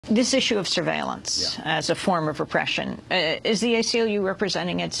This issue of surveillance as a form of repression, is the ACLU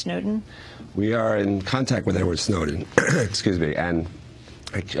representing Ed Snowden? We are in contact with Edward Snowden, excuse me, and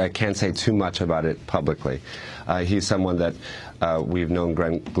I can't say too much about it publicly. He's someone that we've known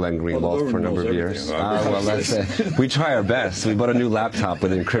Glenn Greenwald for a number of years. We try our best. We bought a new laptop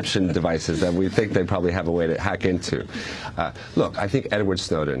with encryption devices that we think they probably have a way to hack into. Look, I think Edward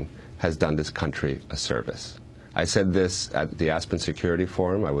Snowden has done this country a service. I said this at the Aspen Security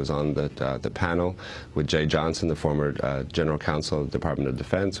Forum. I was on the panel with Jay Johnson, the former General Counsel of the Department of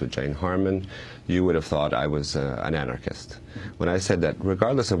Defense, with Jane Harman. You would have thought I was an anarchist. When I said that,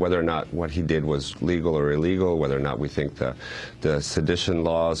 regardless of whether or not what he did was legal or illegal, whether or not we think the sedition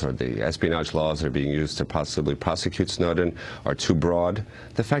laws or the espionage laws that are being used to possibly prosecute Snowden are too broad,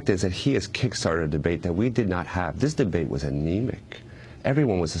 the fact is that he has kickstarted a debate that we did not have. This debate was anemic.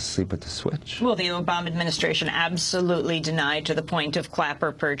 Everyone was asleep at the switch. Well, the Obama administration absolutely denied, to the point of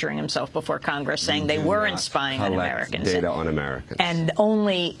Clapper perjuring himself before Congress, saying they weren't spying on Americans. Data on Americans. And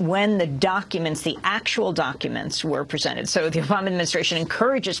only when the documents, the actual documents, were presented. So the Obama administration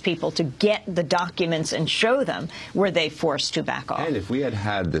encourages people to get the documents and show them, were they forced to back off. And if we had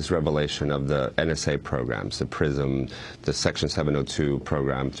had this revelation of the NSA programs, the PRISM, the Section 702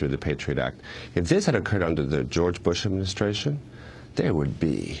 program through the Patriot Act, if this had occurred under the George Bush administration, there would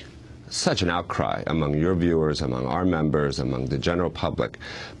be such an outcry among your viewers, among our members, among the general public.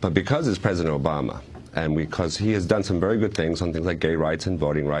 But because it's President Obama, and because he has done some very good things on things like gay rights and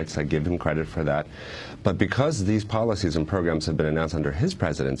voting rights, I give him credit for that. But because these policies and programs have been announced under his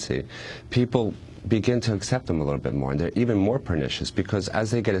presidency, people begin to accept them a little bit more. And they're even more pernicious because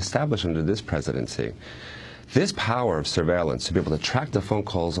as they get established under this presidency, this power of surveillance, to be able to track the phone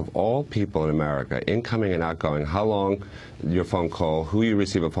calls of all people in America, incoming and outgoing, how long your phone call, who you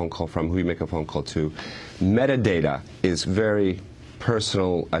receive a phone call from, who you make a phone call to, metadata is very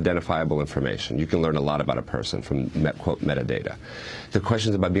personal, identifiable information. You can learn a lot about a person from, quote, metadata. The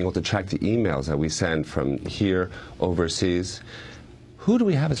questions about being able to track the emails that we send from here overseas. Who do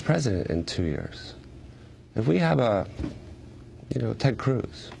we have as president in 2 years? If we have Ted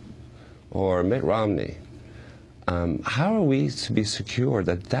Cruz or Mitt Romney, how are we to be secure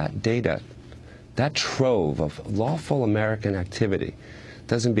that that data, that trove of lawful American activity,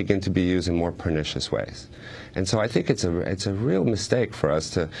 doesn't begin to be used in more pernicious ways? And so I think it's a real mistake for us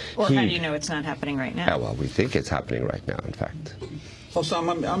to. Well, how do you know it's not happening right now? Well, we think it's happening right now, in fact. So, Sam,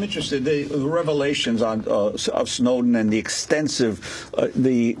 I'm interested. The revelations of Snowden and the extensive,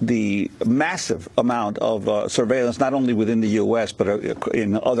 the massive amount of surveillance, not only within the U.S. but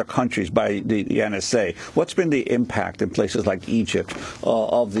in other countries by the NSA. What's been the impact in places like Egypt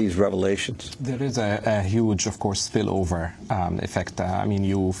of these revelations? There is a huge, of course, spillover effect. I mean,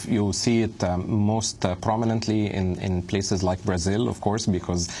 you see it most prominently in places like Brazil, of course,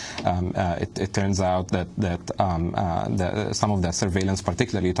 because it turns out that some of the surveillance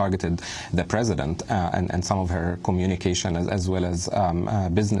particularly targeted the president and some of her communication as well as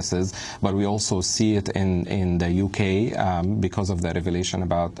businesses. But we also see it in the UK because of the revelation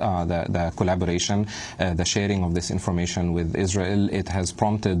about the collaboration, the sharing of this information with Israel. It has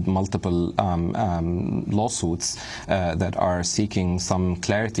prompted multiple lawsuits that are seeking some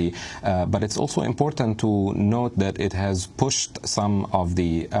clarity. But it's also important to note that it has pushed some of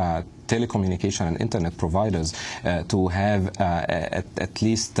the telecommunication and internet providers to have at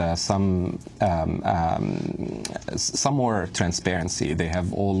least some more transparency. They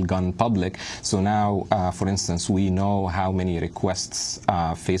have all gone public. So now, for instance, we know how many requests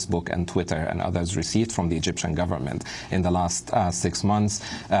Facebook and Twitter and others received from the Egyptian government in the last 6 months,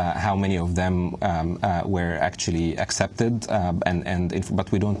 how many of them were actually accepted,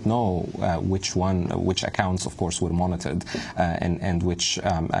 but we don't know which accounts, of course, were monitored and which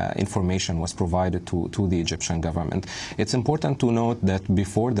information was provided to the Egyptian government. It's important to note that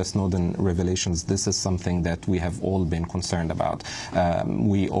before the Snowden revelations, this is something that we have all been concerned about.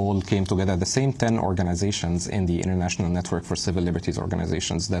 We all came together, the same 10 organizations in the International Network for Civil Liberties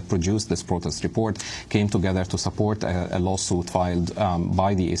Organizations that produced this protest report came together to support a lawsuit filed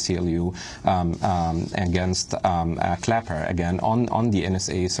by the ACLU against Clapper, again, on the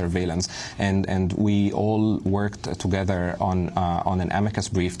NSA surveillance. And we all worked together on an amicus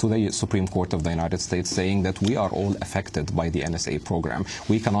brief to the Supreme Court of the United States, saying that we are all affected by the NSA program.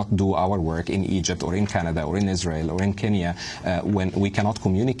 We cannot do our work in Egypt or in Canada or in Israel or in Kenya when we cannot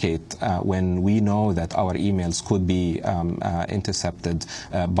communicate, when we know that our emails could be intercepted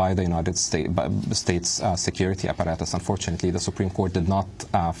by the United States security apparatus. Unfortunately, the Supreme Court did not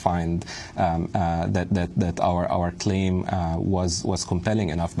find that our claim was compelling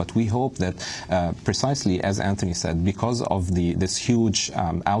enough. But we hope that precisely as Anthony said, because of this huge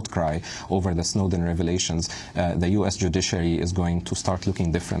outcry over the Snowden revelations, the U.S. judiciary is going to start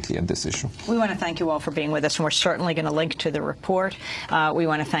looking differently at this issue. We want to thank you all for being with us, and we're certainly going to link to the report. We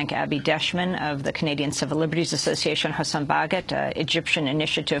want to thank Abby Deshman of the Canadian Civil Liberties Association, Hassan Bagat, Egyptian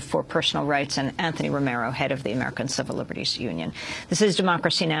Initiative for Personal Rights, and Anthony Romero, head of the American Civil Liberties Union. This is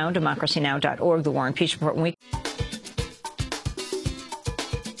Democracy Now!, democracynow.org, the War and Peace Report.